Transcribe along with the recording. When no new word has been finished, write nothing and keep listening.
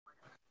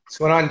What's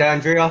going on,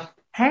 Dondria?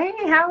 Hey,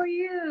 how are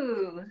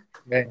you?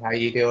 Hey, how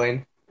you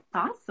doing?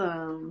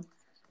 Awesome.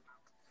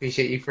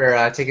 Appreciate you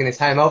for taking the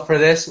time out for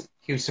this.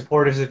 Huge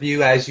supporters of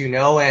you, as you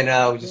know,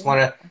 and we just want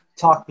Yeah. to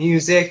talk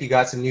music. You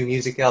got some new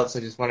music out, so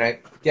just want to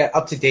get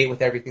up to date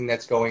with everything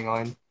that's going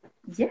on.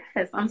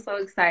 Yes, I'm so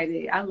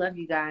excited. I love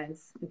you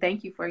guys.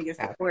 Thank you for your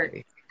support.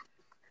 Absolutely.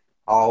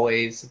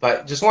 Always.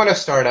 But just want to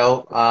start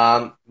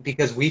out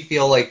because we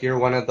feel like you're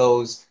one of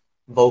those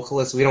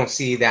vocalists. We don't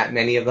see that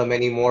many of them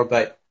anymore,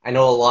 but I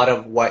know a lot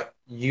of what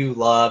you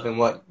love and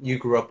what you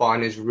grew up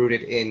on is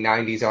rooted in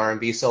 90s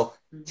R&B. So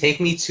Mhm. take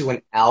me to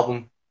an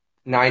album,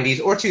 90s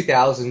or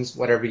 2000s,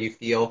 whatever you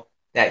feel,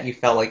 that you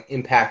felt like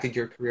impacted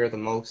your career the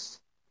most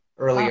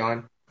early Oh,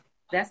 on.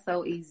 that's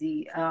so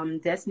easy.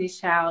 Destiny's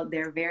Child,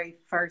 their very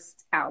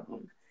first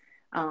album,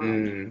 um,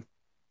 Mm,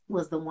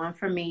 was the one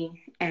for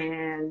me.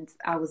 And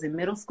I was in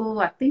middle school.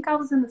 I think I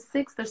was in the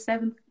sixth or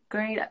seventh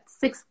grade,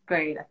 sixth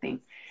grade, I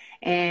think.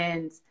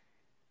 And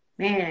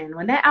man,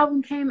 when that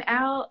album came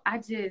out, I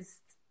just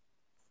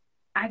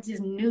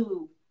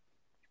knew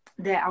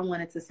that I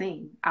wanted to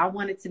sing. I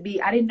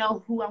didn't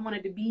know who I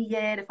wanted to be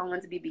yet, if I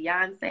wanted to be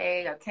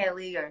Beyonce or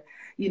Kelly or,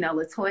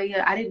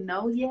 Latoya. I didn't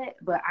know yet,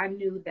 but I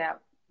knew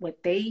that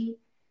what they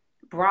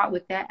brought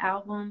with that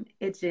album,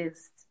 it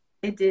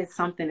did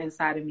something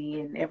inside of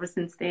me. And ever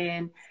since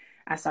then,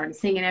 I started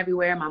singing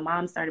everywhere. My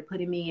mom started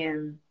putting me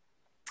in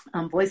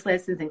voice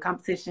lessons and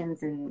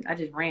competitions, and I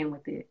just ran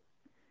with it.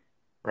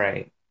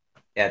 right.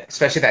 Yeah,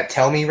 especially that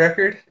Tell Me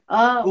record.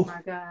 Oh Ooh,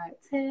 my God.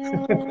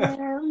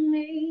 Tell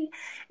me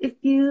if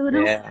you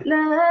don't yeah.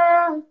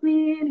 love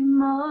me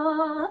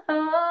anymore.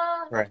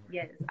 Right.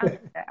 Yes, I love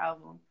that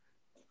album.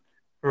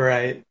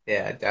 Right.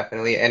 Yeah,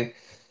 definitely. And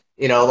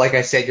like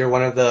I said, you're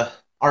one of the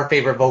our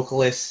favorite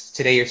vocalists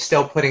today. You're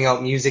still putting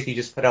out music. You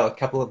just put out a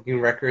couple of new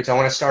records. I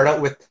want to start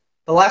out with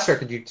the last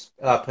record you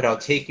put out,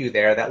 "Take You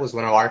There." That was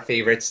one of our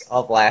favorites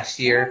of last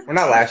year. Yes, Well,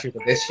 not yes, last year,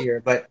 but this yes.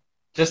 year. But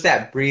just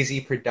that breezy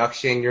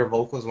production. Your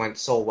vocals went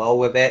so well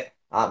with it.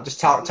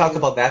 Just Thank talk you.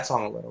 about that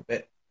song a little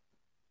bit.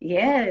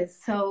 Yes,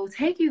 so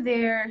Take You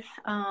There.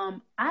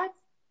 I've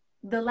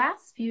the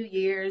last few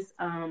years,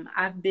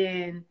 I've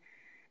been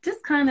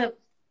just kind of,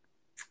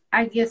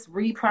 I guess,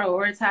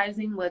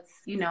 reprioritizing what's,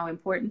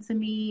 important to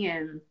me.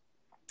 And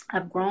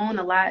I've grown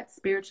a lot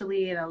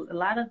spiritually, and a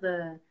lot of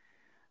the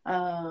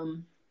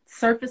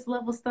surface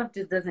level stuff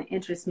just doesn't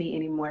interest me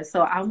anymore.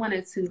 So I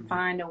wanted to Mhm.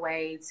 find a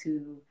way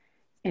to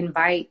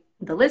invite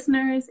the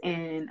listeners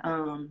and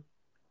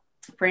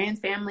friends,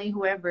 family,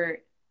 whoever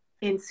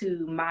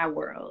into my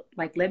world.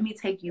 Like, let me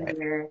take you Right.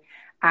 where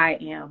I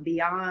am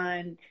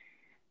beyond,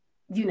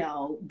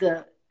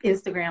 the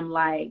Instagram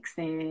likes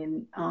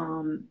and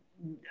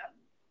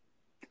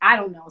I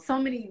don't know, so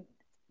many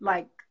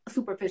like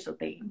superficial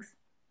things.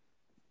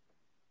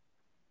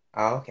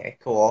 Oh, okay,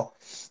 cool.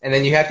 And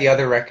then you have the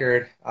other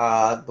record,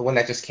 the one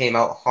that just came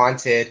out,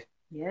 Haunted, as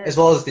Yes.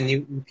 well as the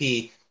new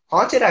EP.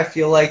 Haunted, I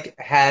feel like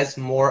has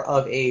more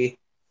of a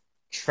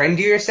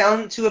trendier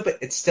sound to it, but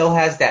it still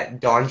has that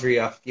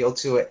Dondria feel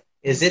to it.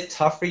 Is it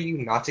tough for you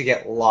not to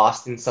get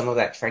lost in some of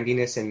that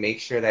trendiness and make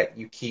sure that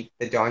you keep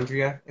the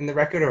Dondria in the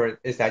record, or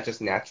is that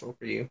just natural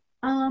for you?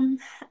 Um,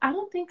 I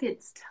don't think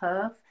it's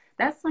tough.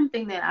 That's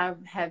something that I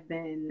have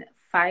been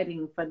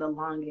fighting for the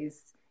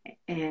longest,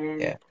 and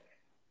Yeah.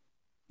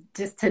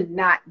 just to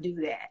not do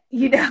that,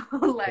 Yeah.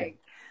 like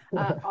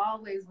I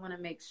always want to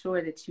make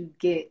sure that you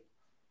get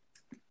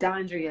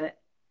Dondria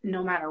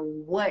no matter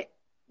what,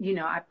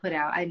 I put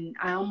out.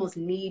 I almost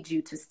need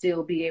you to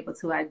still be able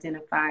to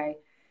identify,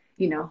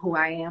 who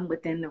I am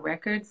within the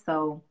record.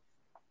 So,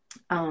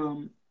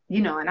 um,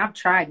 and I've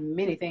tried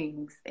many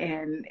things,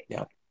 and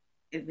Yeah.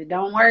 if it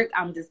don't work,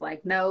 I'm just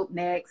like, nope,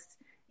 next,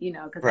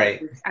 because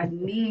Right. I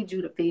need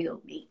you to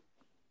feel me.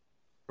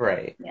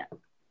 Right. Yeah.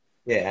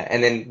 Yeah.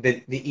 And then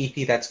the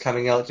EP that's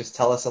coming out, just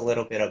tell us a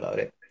little bit about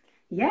it.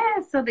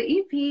 Yeah. So the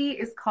EP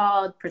is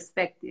called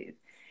Perspective.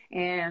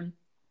 And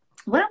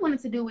what I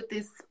wanted to do with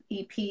this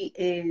EP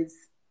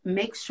is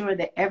make sure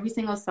that every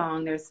single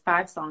song, there's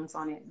 5 songs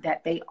on it,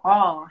 that they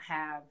all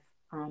have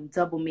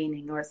double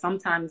meaning or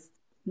sometimes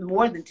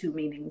more than two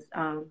meanings,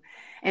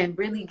 and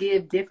really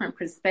give different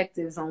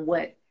perspectives on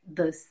what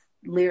the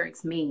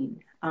lyrics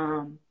mean.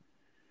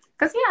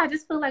 Because, yeah, I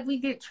just feel like we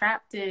get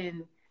trapped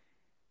in,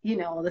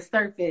 the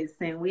surface,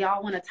 and we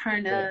all want to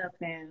turn Yeah. up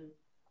and,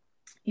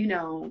 you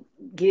know,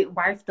 get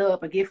wifed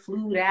up or get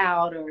flued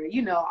out or,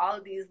 all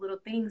of these little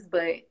things.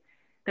 But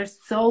there's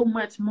so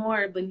much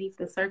more beneath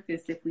the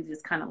surface if we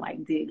just kind of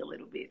like dig a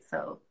little bit.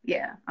 So,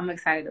 yeah, I'm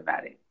excited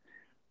about it.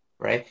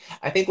 Right.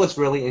 I think what's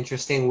really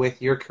interesting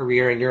with your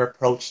career and your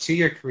approach to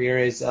your career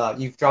is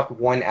you've dropped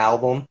one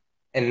album,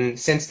 and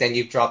since then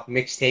you've dropped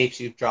mixtapes,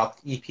 you've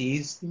dropped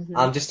EPs.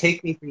 Hmm. Just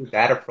take me through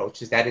that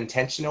approach. Is that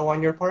intentional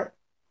on your part?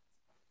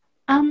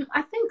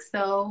 I think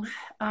so.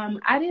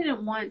 I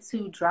didn't want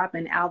to drop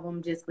an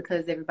album just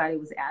because everybody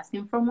was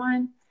asking for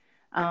one.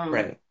 Um,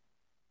 Right.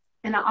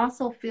 and I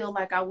also feel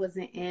like I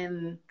wasn't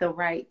in the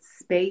right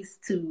space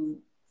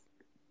to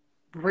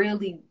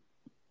really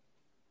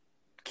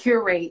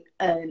curate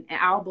an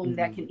album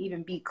that Hmm. can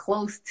even be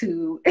close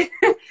to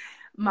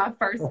my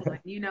first one.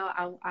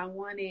 I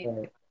wanted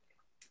Right.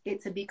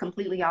 it to be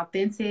completely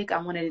authentic.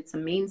 I wanted it to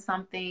mean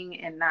something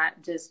and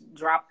not just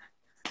drop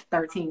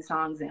 13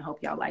 songs and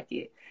hope y'all like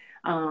it.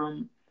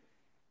 Um,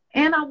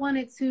 and I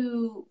wanted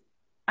to,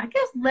 I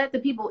guess, let the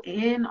people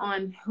in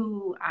on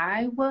who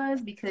I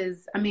was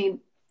because, I mean,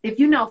 if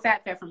you know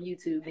Fat Fat from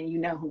YouTube, then you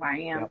know who I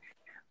am. Yep.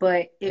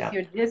 But if Yeah.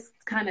 you're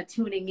just kind of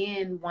tuning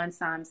in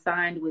once I'm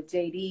signed with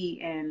JD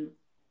and,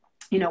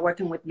 you know,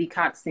 working with B.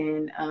 Cox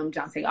and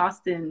Johntá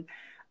Austin,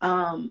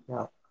 um,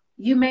 Yeah.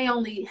 you may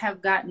only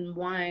have gotten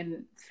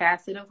one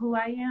facet of who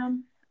I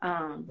am.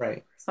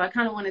 Right. So I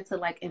kind of wanted to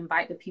like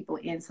invite the people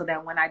in so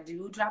that when I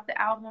do drop the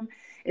album,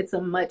 it's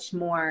a much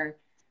more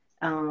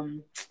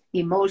um,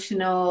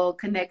 emotional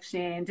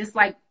connection, just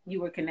like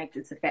you were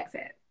connected to Fat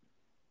Fat.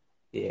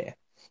 Yeah.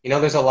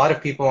 There's a lot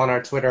of people on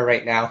our Twitter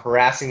right now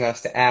harassing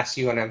us to ask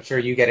you, and I'm sure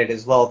you get it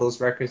as well, those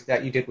records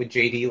that you did with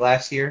JD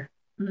last year.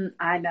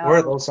 I Where are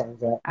know. those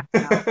songs I know.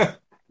 at?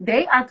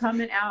 They are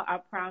coming out, I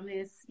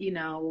promise. You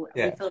know,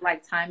 we Yeah. feel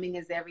like timing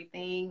is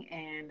everything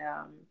and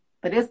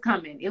but it's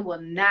coming. It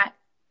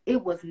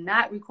was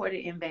not recorded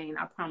in vain.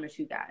 I promise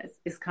you guys.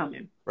 It's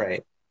coming.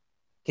 Right.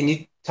 Can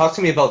you talk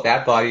to me about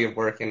that body of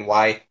work and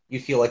why you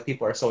feel like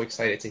people are so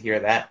excited to hear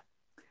that?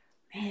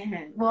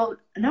 Man, well,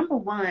 number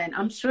one,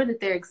 I'm sure that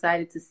they're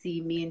excited to see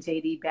me and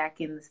JD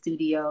back in the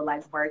studio,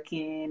 like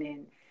working.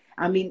 And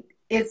I mean,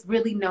 it's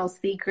really no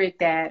secret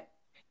that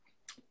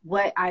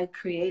what I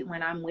create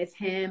when I'm with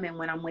him and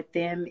when I'm with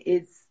them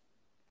is,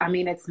 I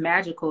mean, it's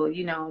magical.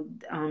 You know,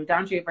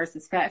 Dondria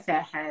versus Fat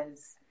Fat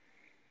has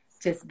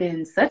just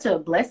been such a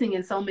blessing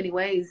in so many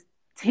ways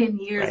 10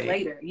 years Right.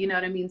 later. You know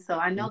what I mean? So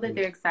I know that Hmm.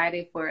 they're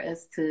excited for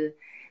us to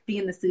be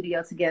in the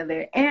studio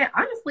together. And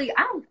honestly,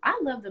 I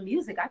love the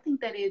music. I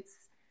think that it's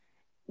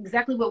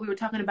exactly what we were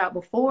talking about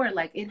before.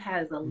 Like it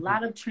has a Hmm.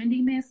 lot of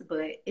trendiness,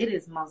 but it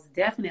is most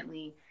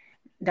definitely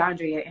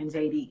Dondria and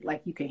JD.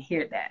 Like you can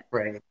hear that.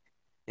 Right.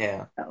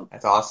 Yeah. So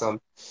That's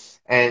awesome.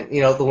 And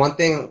the one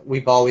thing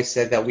we've always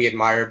said that we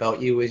admire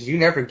about you is you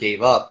never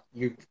gave up.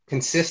 You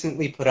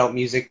consistently put out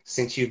music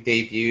since you've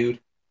debuted,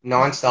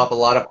 nonstop. A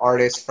lot of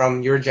artists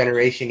from your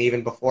generation,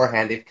 even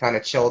beforehand, they've kind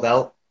of chilled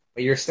out,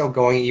 but you're still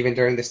going even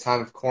during this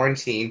time of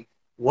quarantine.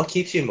 What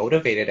keeps you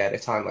motivated at a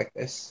time like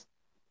this?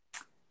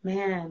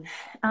 man,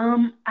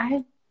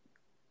 I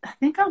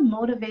think I'm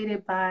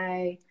motivated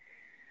by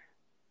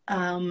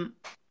um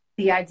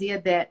the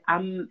idea that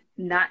I'm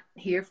not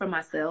here for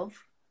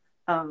myself.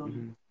 Um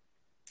Hmm.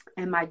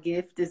 and my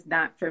gift is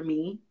not for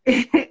me.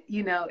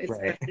 You know, it's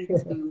for Right. me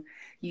to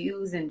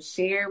use and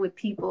share with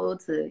people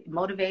to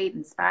motivate,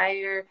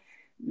 inspire,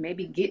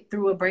 maybe get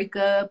through a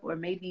breakup or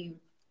maybe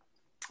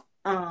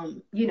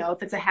you know,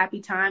 if it's a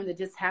happy time to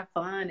just have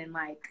fun and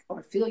like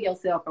or feel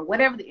yourself or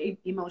whatever the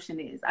emotion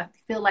is. I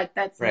feel like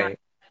that's Right.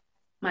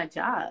 my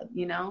job,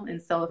 you know?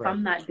 And so if Right.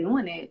 I'm not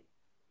doing it,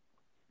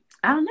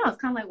 I don't know,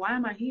 it's kind of like why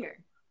am I here?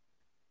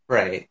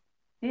 Right.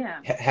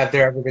 Yeah. Have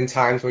there ever been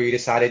times where you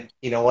decided,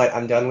 you know what,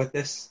 I'm done with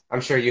this?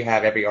 I'm sure you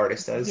have. Every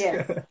artist does.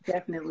 Yes,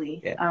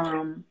 definitely.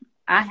 Yeah.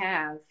 I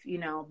have, you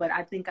know, but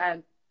I think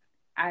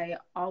I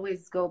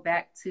always go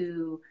back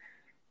to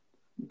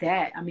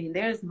that. I mean,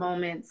 there's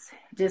moments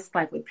just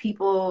like with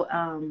people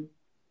on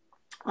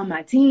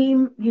my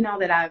team, you know,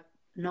 that I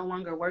no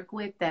longer work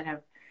with that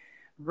have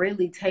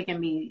really taken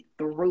me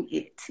through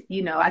it.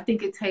 You know, I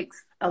think it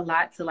takes a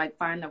lot to like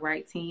find the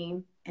right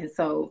team. And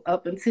so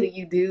up until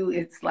you do,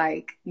 it's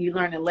like you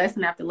learn a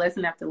lesson after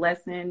lesson after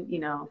lesson, you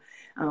know,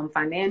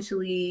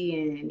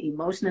 financially and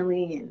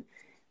emotionally and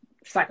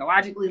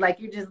psychologically, like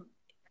you're just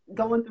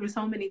going through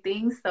so many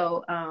things.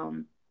 So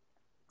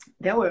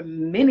there were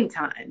many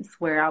times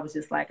where I was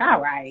just like,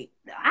 all right,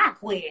 I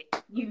quit,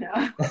 you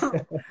know.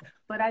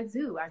 But I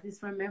do. I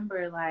just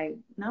remember like,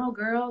 no,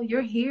 girl,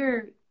 you're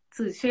here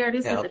to share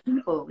this with Yeah. the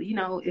people. You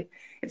know,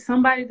 if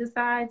somebody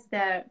decides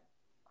that,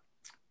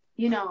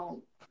 you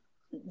know,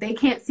 they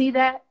can't see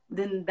that,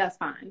 then that's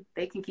fine.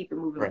 They can keep it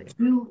moving. But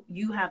Right.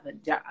 you have a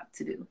job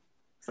to do.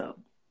 So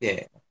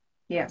Yeah.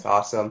 yeah. That's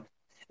awesome.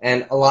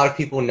 And a lot of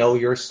people know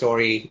your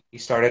story. You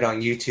started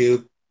on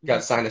YouTube,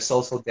 got signed to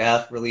Social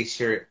Death, released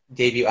your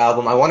debut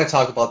album. I want to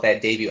talk about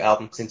that debut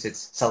album since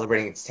it's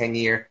celebrating its 10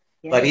 year.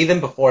 But Yes. even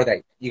before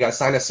that, you got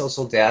signed to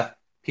Social Death.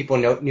 People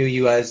knew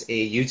you as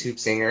a YouTube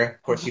singer.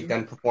 Of course, you've Mhm.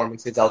 done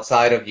performances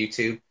outside of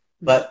YouTube. Mhm.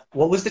 But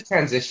what was the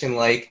transition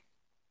like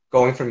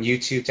going from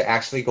YouTube to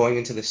actually going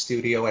into the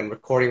studio and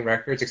recording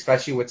records,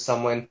 especially with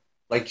someone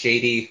like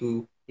JD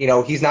who,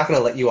 he's not going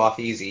to let you off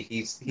easy.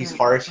 He's Mhm.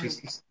 harsh.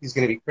 He's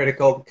going to be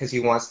critical because he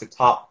wants the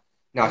top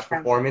notch Yeah.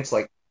 performance.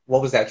 Like,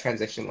 what was that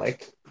transition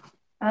like?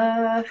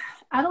 Uh,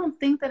 I don't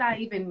think that I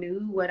even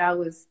knew what I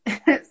was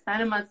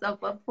signing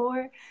myself up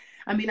for.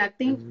 I mean, I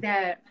think Hmm.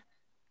 that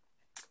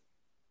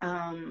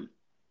um,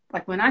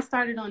 like when I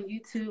started on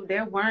YouTube,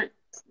 there weren't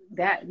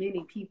that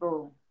many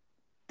people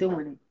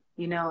doing it,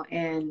 you know,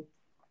 and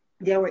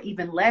there were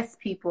even less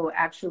people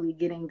actually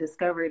getting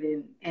discovered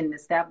and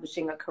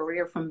establishing a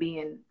career from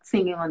being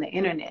singing on the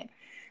internet.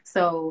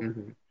 So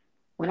Hmm.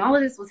 when all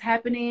of this was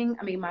happening,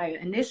 I mean, my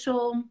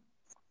initial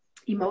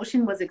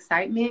emotion was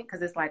excitement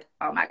because it's like,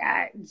 oh my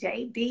God,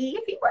 JD,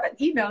 if you want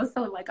to,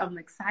 so like I'm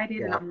excited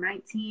and Yeah. I'm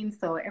 19.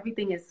 So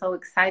everything is so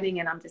exciting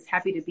and I'm just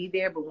happy to be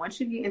there. But once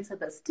you get into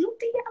the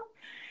studio,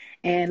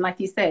 and like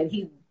you said,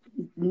 he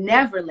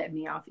never let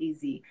me off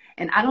easy.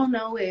 And I don't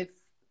know if,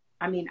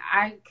 I mean,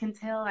 I can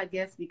tell, I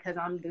guess, because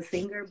I'm the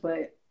singer,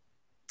 but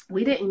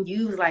we didn't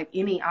use like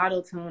any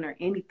auto tune or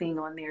anything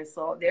on there.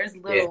 So there's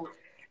Yeah. little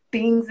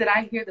things that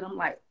I hear that I'm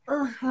like,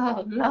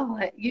 oh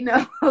Lord,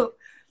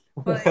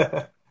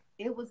 but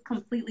it was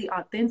completely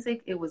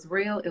authentic. It was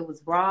real. It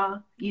was raw,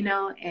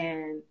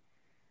 and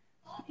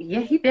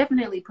yeah, he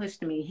definitely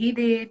pushed me. He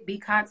did. B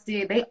Cox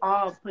did. They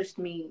all pushed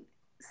me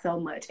so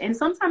much. And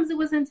sometimes it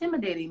was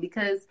intimidating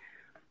because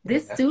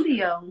this Yeah.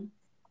 studio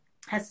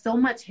has so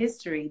much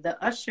history.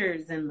 The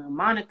Ushers and the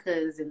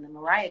Monicas and the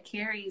Mariah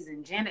Careys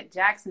and Janet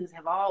Jacksons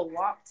have all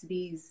walked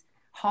these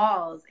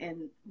halls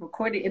and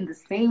recorded in the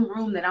same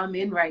room that I'm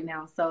in right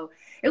now. So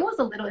it was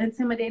a little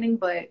intimidating,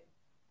 but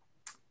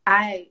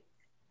I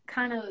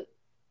kind of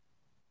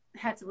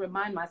had to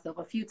remind myself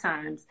a few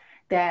times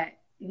that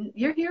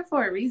you're here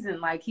for a reason.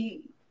 Like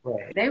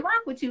Right. they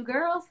rock with you,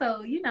 girl.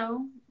 So,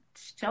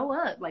 show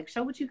up, like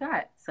show what you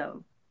got.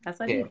 So that's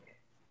what I Yeah. did.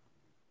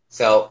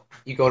 So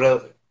you go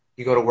to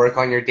work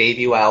on your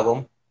debut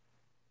album,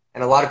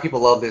 and a lot of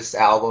people love this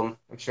album.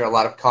 I'm sure a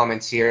lot of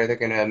comments here. They're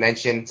gonna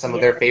mention some of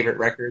their Yes. favorite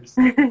records,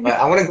 but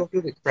I want to go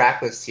through the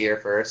track list here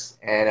first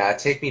and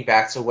take me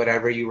back to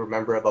whatever you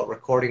remember about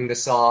recording the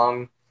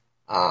song,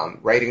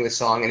 writing the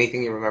song,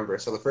 anything you remember.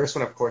 So the first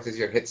one, of course, is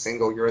your hit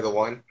single, "You're the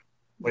One."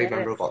 What do you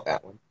remember Yes. about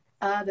that one?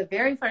 The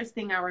very first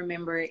thing I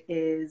remember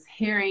is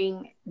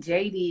hearing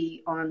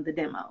JD on the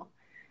demo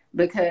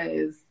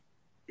because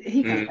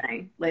he can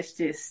sing. Let's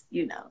just,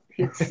 he can.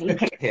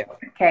 Yeah.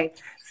 Okay.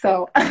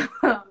 So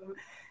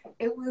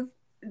it was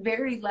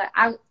very like,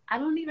 I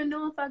don't even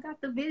know if I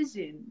got the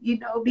vision,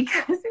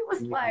 because it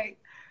was like,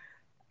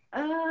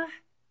 I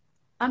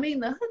mean,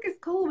 the hook is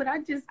cool, but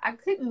I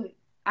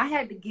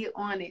had to get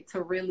on it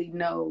to really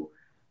know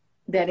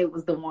that it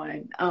was the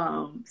one.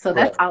 So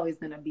that's Right. always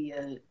going to be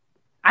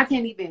I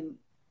can't even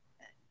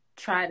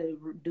try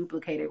to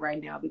duplicate it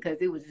right now because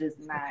it was just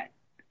not.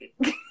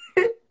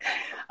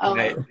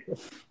 Right.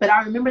 But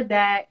I remember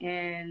that,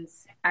 and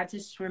I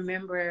just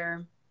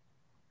remember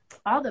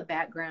all the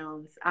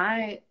backgrounds.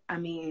 I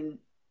mean,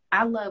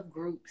 I love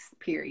groups,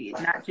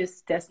 period. Not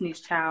just Destiny's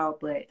Child,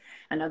 but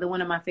another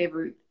one of my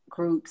favorite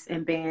groups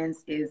and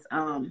bands is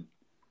oh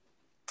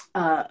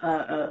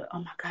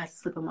my God, it's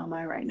slipping my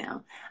mind right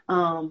now.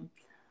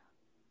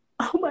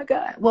 Oh my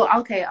God. Well,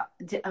 okay.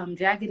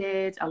 Jagged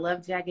Edge. I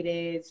love Jagged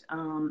Edge.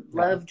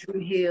 Love Drew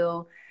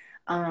Hill.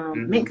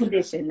 Mint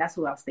Condition. That's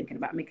who I was thinking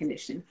about. Mint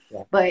Condition.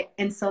 Yeah.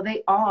 And so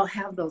they all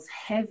have those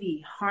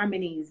heavy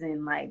harmonies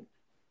and like,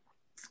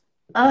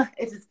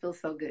 it just feels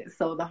so good.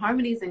 So the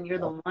harmonies and You're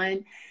the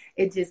One,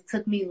 it just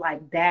took me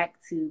like back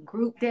to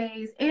group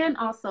days and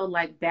also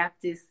like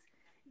Baptist,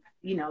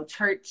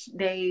 church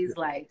days.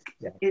 Like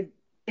it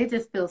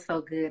just feels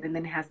so good. And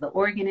then it has the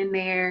organ in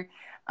there.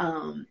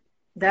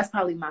 That's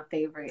probably my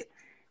favorite.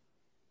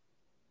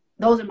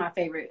 Those are my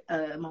favorite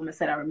moments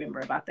that I remember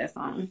about that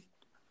song.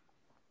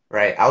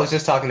 Right. I was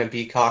just talking to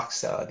B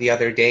Cox the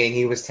other day, and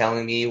he was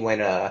telling me when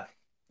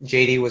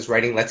JD was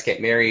writing "Let's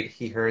Get Married,"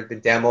 he heard the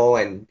demo,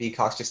 and B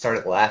Cox just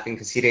started laughing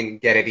because he didn't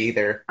get it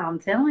either. I'm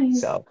telling you.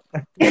 So,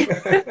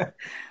 but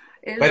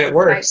it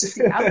works.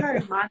 I've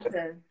heard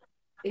Monica.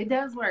 It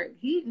does work.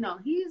 He's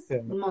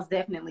most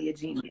definitely a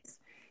genius.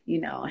 He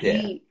knows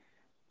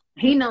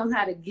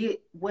how to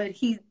get what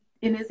he's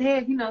in his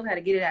head. He knows how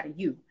to get it out of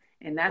you,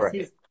 and that's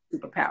his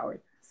superpower.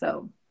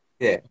 So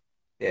yeah.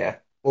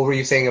 What were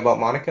you saying about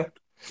Monica?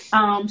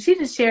 She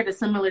just shared a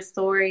similar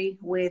story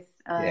with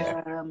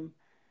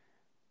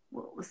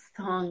what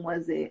song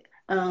was it?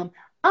 All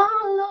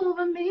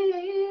Over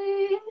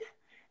Me.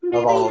 Maybe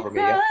All Over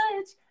Me. Yeah.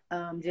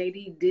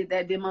 JD did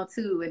that demo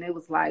too, and it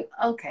was like,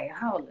 okay,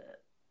 hold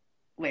up,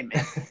 wait a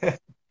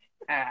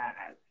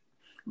minute.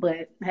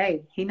 But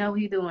hey, he know what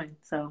he's doing,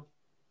 so.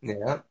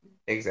 Yeah,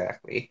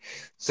 exactly.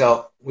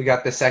 So we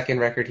got the second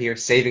record here,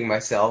 "Saving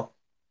Myself."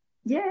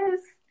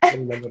 Yes. What do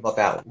you remember about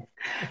that one?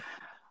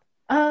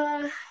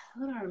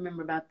 What do I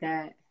remember about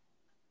that?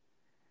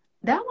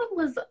 That one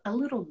was a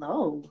little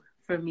low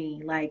for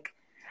me. Like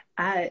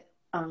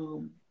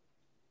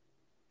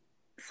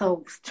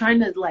so trying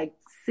to like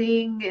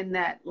sing in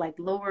that like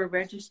lower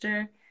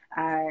register,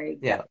 by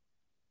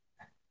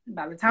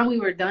the time we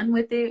were done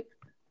with it,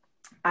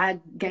 I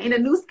gained a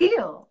new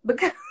skill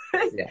because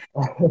it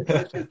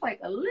was just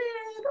like a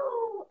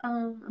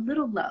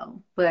little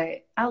low.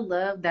 But I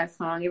love that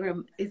song.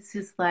 It's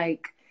just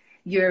like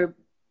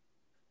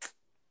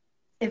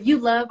if you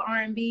love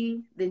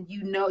R&B, then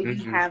you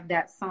have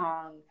that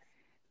song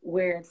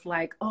where it's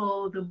like,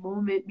 oh, the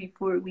moment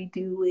before we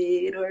do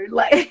it, or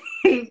like,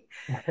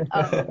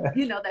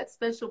 that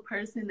special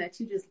person that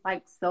you just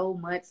like so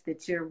much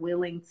that you're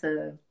willing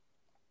to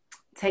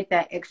take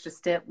that extra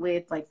step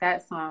with. Like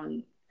that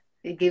song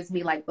it gives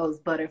me like those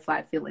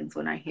butterfly feelings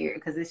when I hear it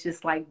because it's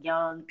just like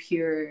young,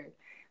 pure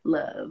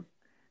love.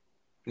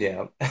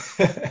 Yeah.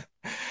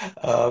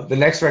 The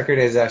next record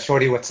is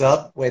Shorty What's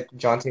Up with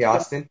John T.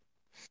 Austin.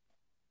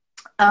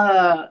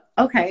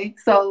 Okay,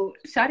 so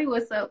Shawty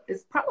What's Up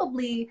is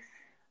probably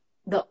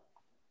the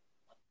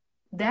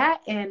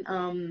that and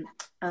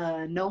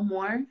No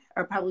More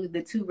are probably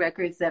the two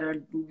records that are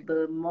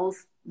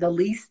the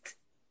least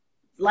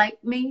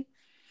like me.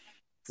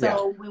 Yeah.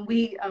 So when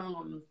we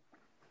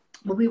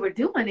were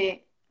doing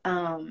it,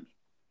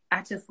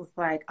 I just was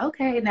like,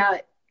 okay, now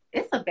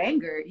it's a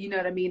banger, you know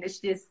what I mean? It's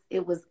just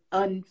it was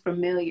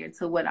unfamiliar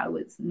to what I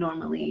was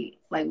normally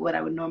like what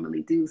I would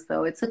normally do.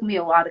 So it took me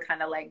a while to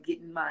kind of like get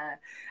in my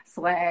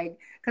swag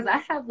because I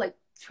have like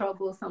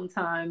trouble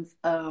sometimes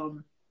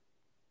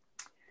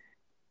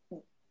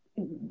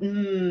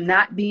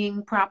not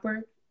being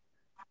proper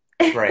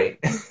Right.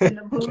 in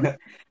the booth.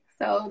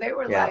 So they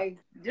were Yeah. like,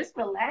 just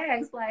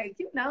relax, like,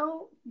 you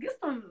know, get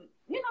some,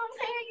 you know what I'm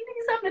saying? You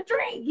need something to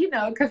drink, you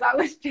know, because I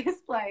was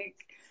just like,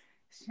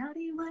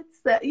 Shawty,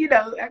 what's up? You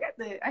know, I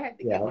had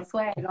to get Yeah. my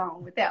swag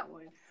on with that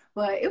one.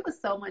 But it was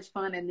so much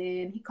fun. And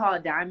then he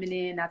called Diamond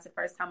in. That's the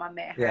first time I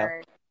met Yeah.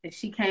 her. And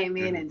she came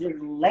in Mhm. and just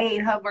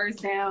laid her verse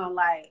down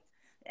like,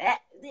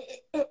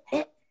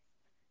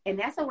 and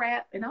that's a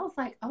wrap. And I was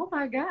like, oh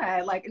my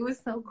God, like it was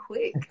so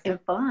quick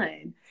and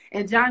fun.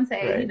 And John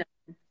said, you Right.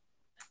 know,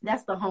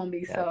 that's the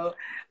homie. Yeah. So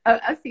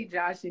I see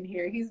Josh in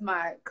here. He's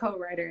my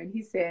co-writer, and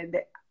he said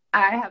that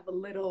I have a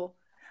little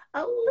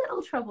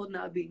trouble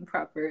not being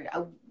proper.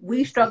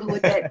 We struggle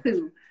with that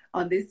too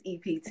on this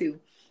EP too.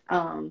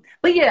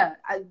 But yeah,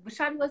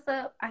 Shawty What's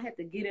Up? I had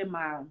to get in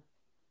my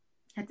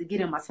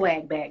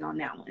swag bag on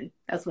that one.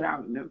 That's what I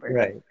remember.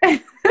 Right.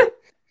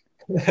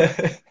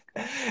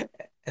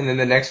 And then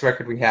the next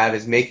record we have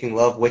is Making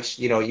Love, which,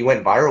 you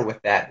went viral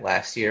with that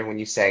last year when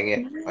you sang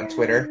it on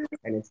Twitter Yeah.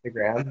 and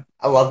Instagram.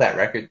 I love that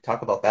record.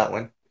 Talk about that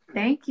one.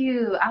 Thank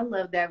you. I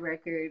love that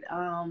record.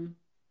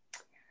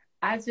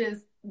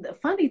 The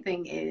funny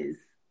thing is,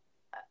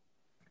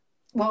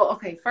 well,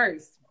 okay,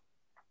 first,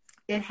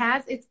 it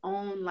has its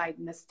own like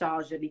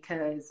nostalgia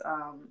because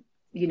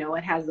you know,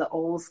 it has the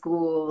old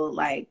school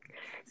like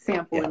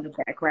sample Yeah. in the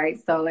back, right?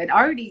 So it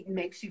already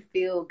makes you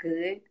feel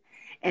good.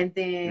 And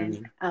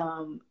then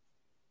Hmm.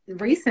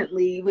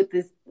 recently with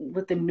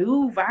the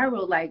new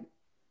viral, like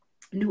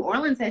New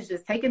Orleans has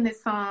just taken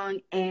this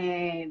song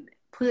and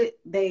put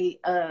they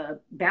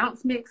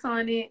bounce mix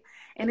on it,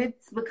 and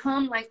it's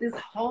become like this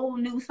whole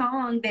new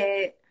song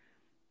that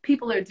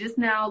people are just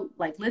now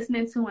like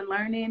listening to and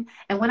learning.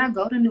 And when I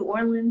go to New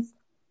Orleans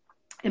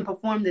and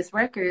perform this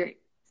record,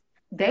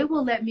 they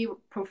will let me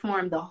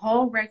perform the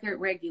whole record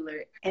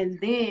regular and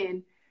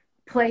then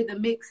play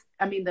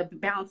the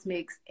bounce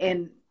mix,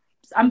 and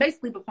I'm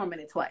basically performing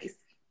it twice.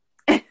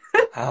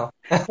 Wow.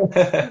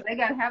 They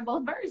gotta have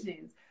both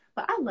versions.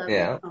 But I love that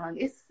Yeah. song.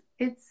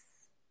 It's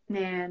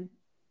man,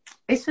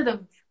 it should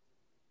have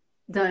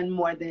done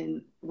more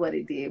than what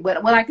it did.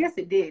 But well, I guess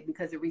it did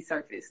because it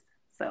resurfaced.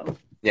 So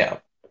Yeah.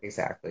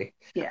 Exactly.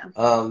 yeah.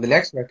 The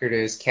next record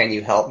is Can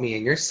You Help Me?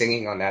 And you're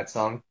singing on that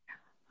song.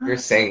 You're Oh,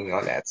 singing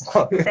on that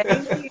song.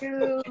 thank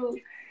you.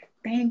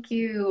 Thank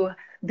you.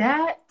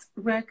 That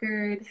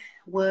record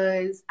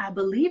was, I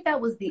believe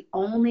that was the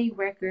only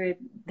record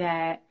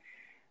that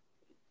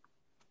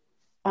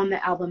on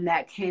the album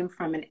that came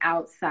from an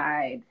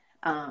outside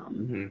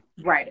Hmm.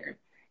 writer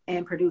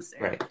and producer.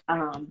 Right.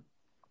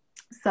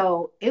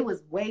 So it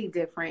was way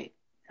different,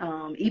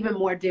 even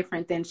more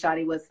different than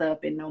Shawty What's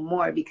Up and No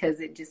More because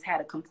it just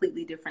had a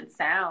completely different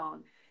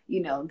sound,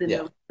 you know, than the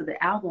Yeah. rest of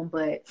the album.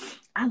 But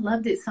I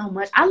loved it so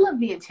much. I love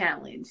being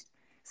challenged.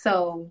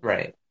 So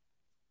Right.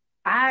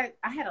 I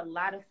had a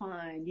lot of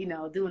fun, you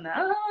know, doing the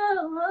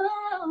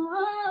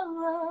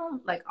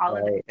like all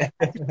of Right.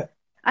 that.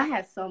 I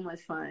had so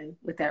much fun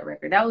with that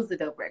record. That was a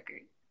dope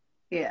record.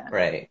 Yeah.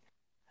 Right.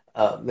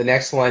 The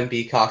next one,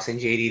 B. Cox and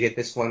JD did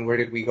this one. Where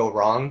did we go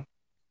wrong?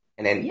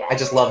 And then I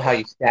just love how Yay!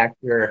 you stack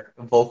your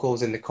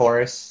vocals in the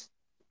chorus.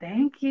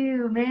 Thank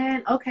you,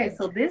 man. Okay,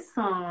 so this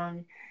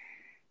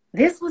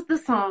was the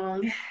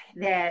song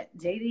that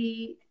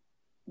JD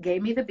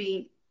gave me the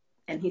beat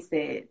and he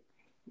said,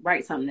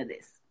 write something to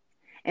this.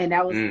 And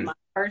that was Mm, my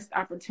first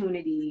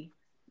opportunity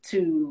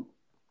to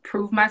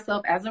prove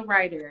myself as a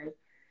writer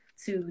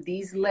to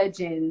these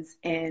legends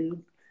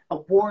and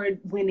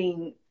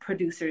award-winning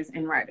producers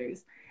and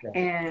writers. yeah.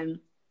 And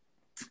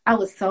I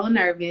was so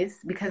nervous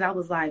because I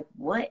was like,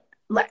 what?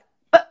 Like,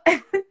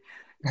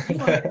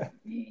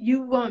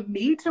 you want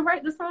me to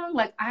write the song?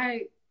 Like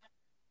I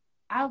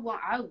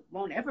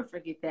won't ever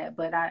forget that.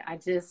 But I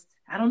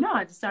don't know.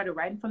 I just started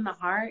writing from the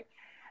heart.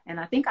 And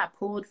I think I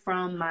pulled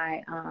from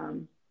my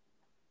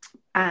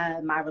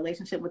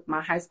relationship with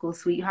my high school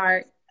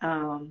sweetheart.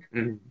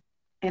 Mm,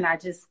 And I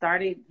just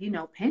started, you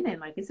know, penning.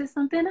 Like, is this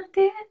something I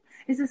did?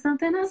 Is it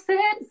something I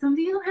said?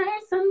 Something you heard?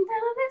 Something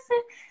I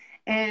listened?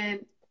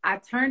 And I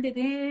turned it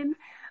in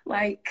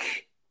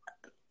like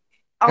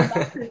I'm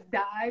about to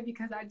die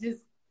because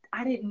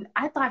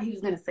I thought he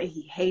was gonna say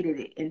he hated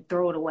it and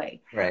throw it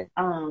away. Right.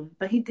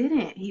 But he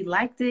didn't. He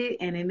liked it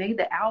and it made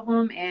the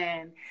album,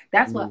 and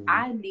that's what Mm.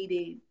 I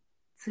needed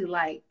to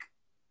like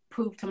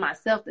prove to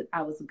myself that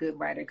I was a good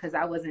writer, because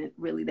I wasn't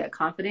really that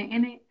confident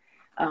in it.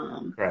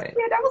 Right.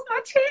 Yeah, that was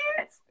my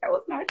chance. That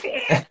was my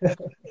chance.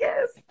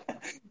 Yes.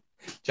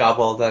 Job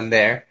well done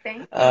there.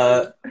 Thank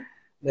Uh, you.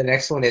 the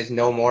next one is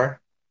No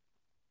More.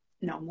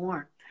 No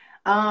More.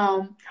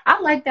 I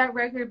like that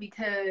record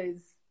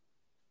because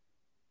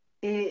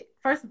it,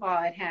 first of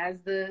all, it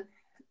has the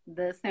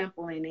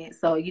sample in it.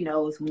 So, you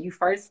know, it's when you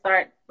first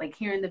start like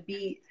hearing the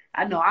beat,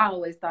 I know I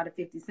always thought of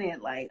 50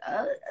 Cent, like,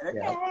 Yeah.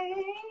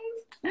 okay.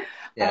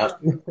 Yeah.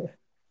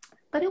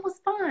 But it was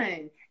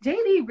fun.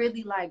 JD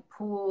really like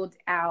pulled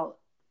out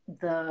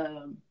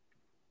the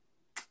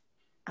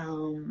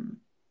um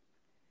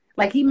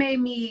like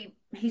he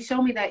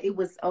showed me that it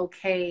was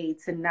okay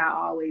to not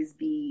always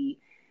be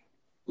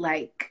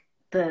like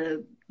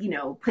the, you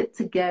know, put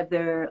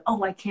together,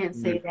 oh, I can't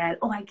say that,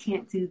 oh, I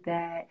can't do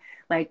that.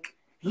 Like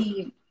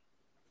he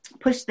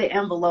pushed the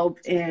envelope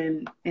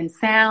in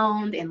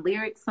sound and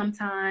lyrics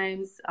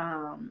sometimes,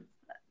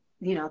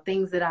 you know,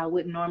 things that I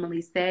wouldn't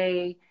normally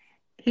say.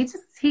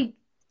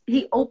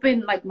 He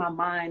opened like my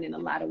mind in a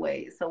lot of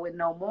ways. So with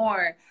No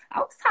More, I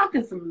was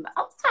talking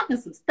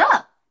some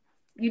stuff,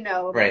 you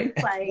know, but Right.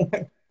 it's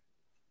like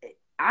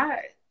I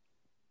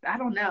I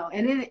don't know.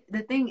 And then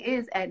the thing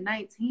is, at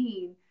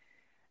 19,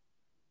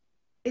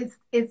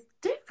 it's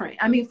different.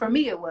 I mean, for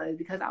me it was,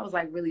 because I was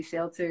like really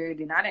sheltered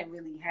and I didn't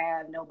really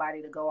have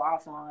nobody to go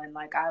off on.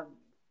 Like I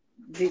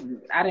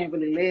didn't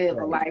really live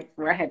a Right. life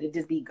where I had to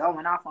just be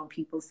going off on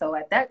people. So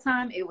at that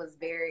time it was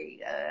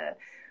very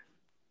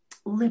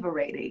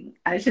liberating,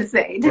 I should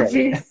say, to Right.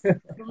 just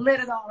let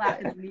it all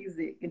out in the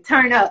music and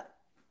turn up.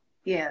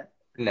 Yeah.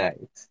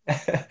 Nice.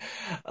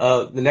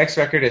 The next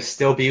record is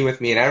Still Be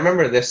With Me, and I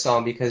remember this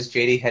song because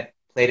JD had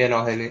played it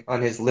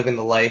on his Living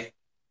the Life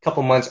a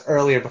couple months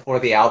earlier before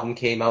the album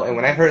came out, and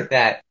when I Mm-hmm. heard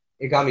that,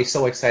 it got me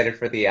so excited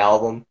for the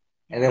album.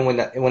 And then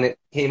when it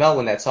came out,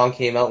 when that song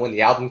came out, when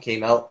the album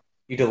came out,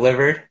 you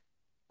delivered.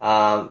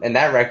 And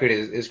that record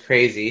is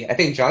crazy. I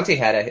think Jonte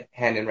had a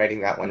hand in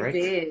writing that one, He right?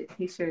 did.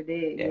 He sure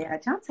did. Yeah. Yeah.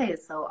 Jonte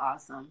is so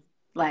awesome.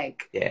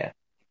 Like, Yeah.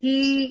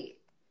 he,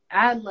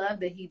 I love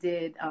that he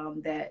did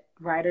that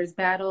writers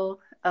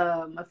battle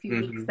a few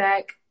weeks Hmm.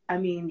 back. I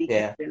mean,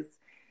 Yeah. because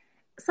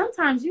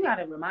sometimes you got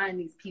to remind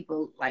these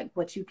people like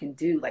what you can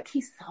do. Like,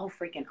 he's so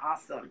freaking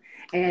awesome.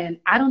 And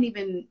I don't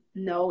even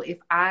know if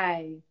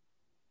I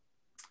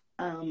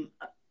um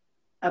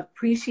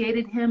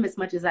appreciated him as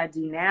much as I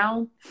do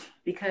now,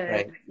 because,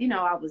 Right. you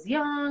know, I was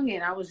young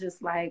and I was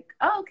just like,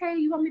 oh, okay,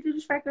 you want me to do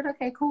this record?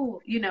 Okay,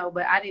 cool. You know,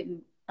 but I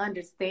didn't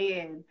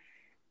understand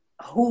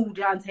who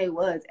Jonte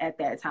was at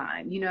that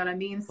time. You know what I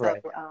mean? So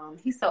Right.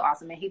 he's so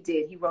awesome, and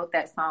he wrote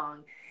that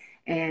song,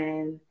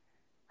 and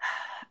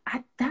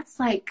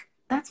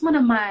that's one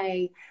of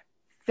my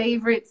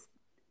favorites.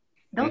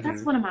 Though that's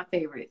Hmm. one of my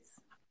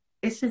favorites.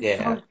 It's just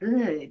Yeah. so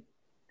good.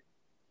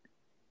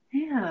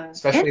 Yeah. And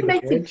Especially the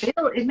bridge.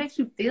 it makes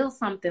you feel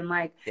something,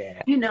 like,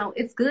 Yeah. you know,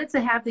 it's good to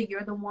have the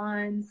You're the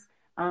Ones.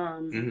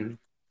 Hmm.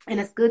 And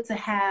it's good to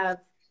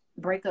have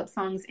breakup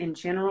songs in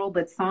general,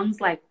 but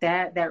songs like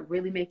that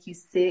really make you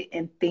sit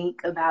and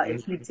think about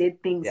if you Hmm.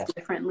 did things Yeah.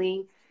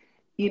 differently,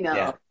 you Yeah.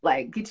 know,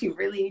 like get you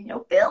really in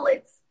your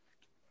feelings.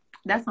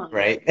 That song is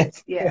Right. good.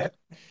 Yeah.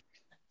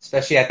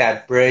 Especially at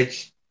that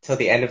bridge till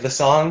the end of the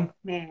song.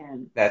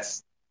 Man,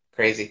 That's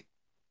crazy.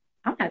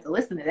 I'm gonna have to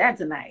listen to that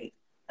tonight.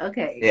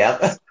 Okay.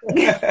 Yeah.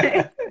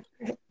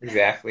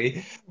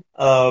 Exactly.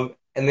 And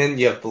then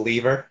you have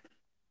Believer.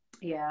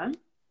 Yeah.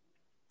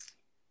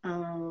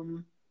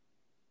 Um,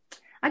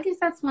 I guess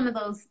that's one of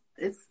those,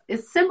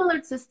 it's similar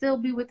to Still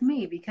Be With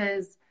Me,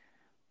 because,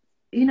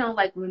 you know,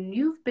 like when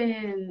you've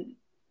been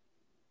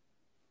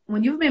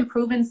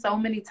proven so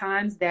many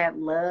times that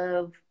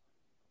love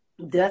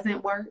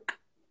doesn't work,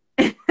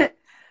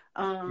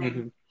 um,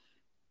 Hmm.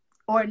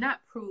 or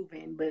not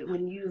proven, but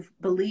when you've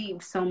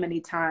believed so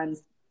many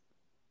times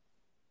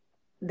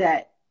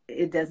that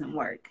it doesn't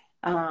work,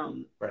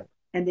 Right.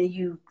 and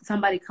then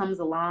somebody comes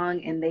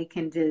along and they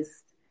can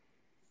just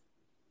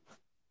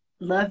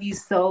love you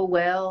so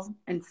well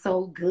and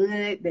so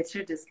good that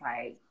you're just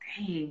like,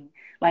 dang.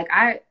 Like,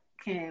 I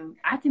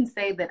can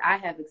say that I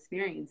have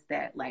experienced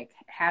that, like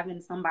having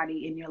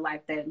somebody in your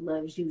life that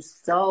loves you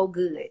so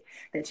good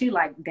that you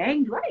like,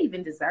 dang, do I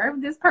even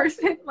deserve this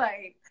person?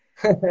 Like,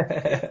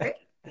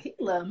 he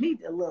loved me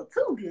a little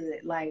too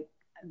good. Like,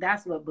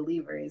 that's what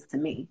Believer is to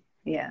me.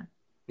 Yeah.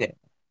 Yeah,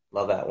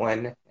 love that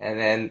one. And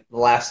then the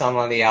last song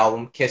on the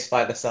album, Kissed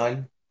by the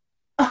Sun.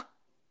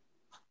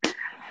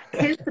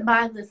 Kissed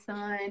by the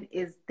Sun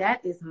is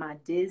my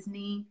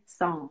Disney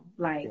song.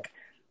 Like,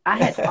 I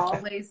had Yeah.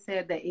 always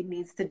said that it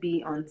needs to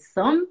be on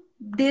some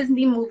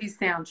Disney movie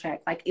soundtrack.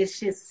 Like, it's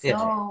just Yeah.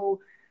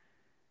 so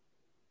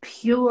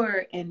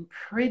pure and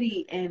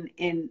pretty,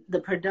 and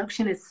the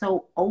production is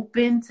so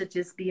open to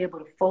just be able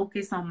to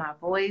focus on my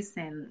voice.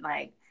 And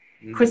like,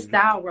 Hmm.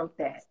 Crystal wrote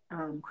that,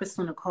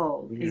 Crystal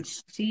Nicole, Hmm. and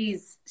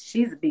she's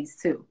a beast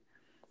too.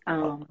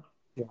 Um,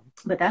 Yeah.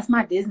 but that's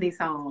my Disney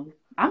song.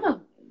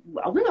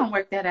 We're gonna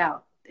work that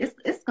out.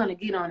 It's gonna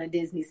get on a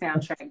Disney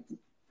soundtrack.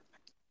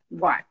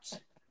 Watch.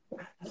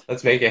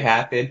 Let's make it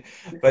happen.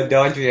 But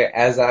Dondria,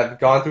 as I've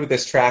gone through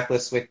this track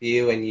list with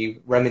you and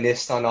you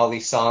reminisced on all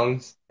these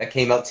songs that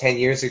came out 10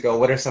 years ago,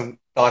 what are some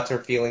thoughts or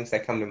feelings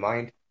that come to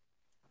mind?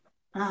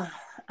 Uh,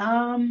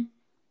 um,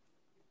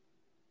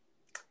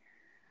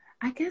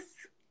 I guess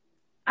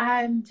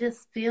I'm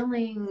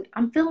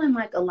feeling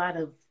like a lot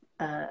of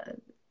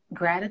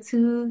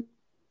gratitude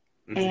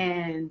Hmm.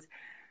 and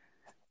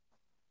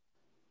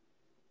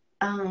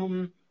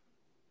um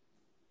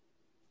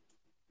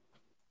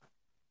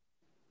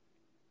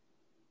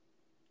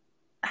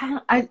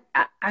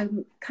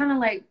I'm kind of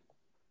like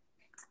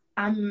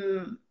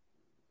I'm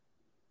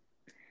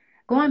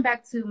going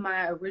back to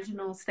my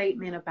original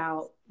statement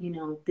about,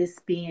 this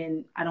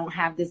being, I don't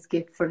have this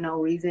gift for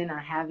no reason.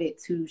 I have it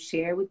to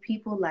share with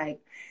people. Like,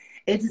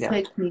 it just Yeah,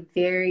 makes me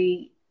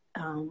very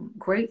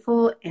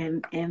grateful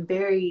and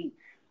very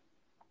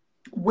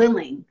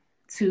willing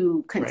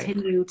to right.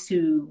 continue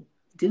to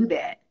do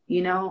that.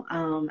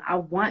 I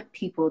want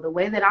people, the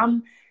way that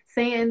I'm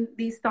saying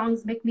these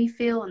songs make me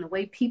feel, and the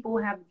way people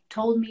have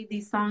told me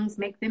these songs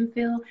make them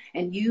feel,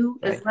 and you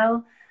as Right.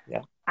 well.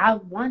 Yeah. I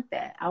want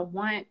that. I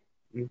want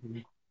Hmm.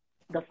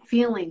 the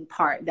feeling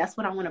part. That's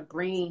what I want to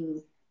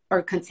bring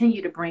or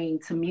continue to bring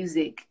to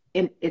music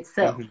in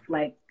itself, Hmm.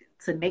 like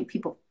to make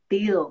people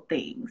feel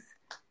things.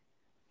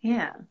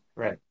 Yeah.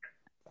 Right.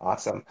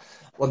 Awesome.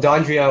 Well,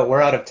 Dondria,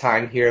 we're out of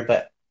time here,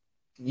 but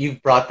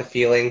you've brought the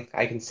feeling.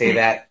 I can say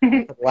that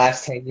for the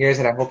last 10 years,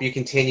 and I hope you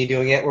continue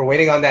doing it. We're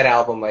waiting on that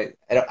album. I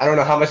don't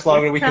know how much It's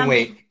longer we can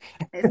wait.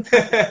 coming. It's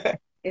coming.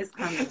 It's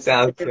coming.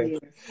 Sounds It really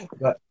good. is.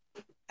 But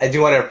I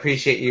do want to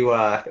appreciate you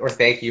or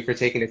thank you for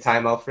taking the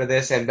time out for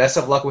this, and best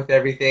of luck with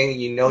everything.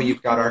 You know You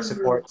you've got our too.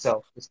 support,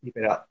 so just keep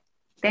it up.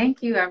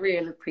 Thank you. I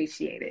really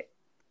appreciate it.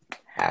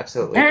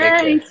 Absolutely. Take care.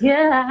 Thank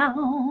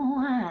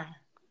you.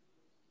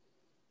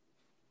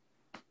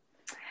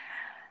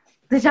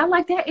 Did y'all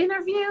like that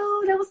interview?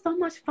 That was so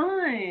much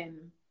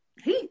fun.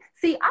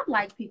 I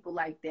like people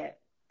like that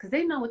because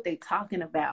they know what they're talking about.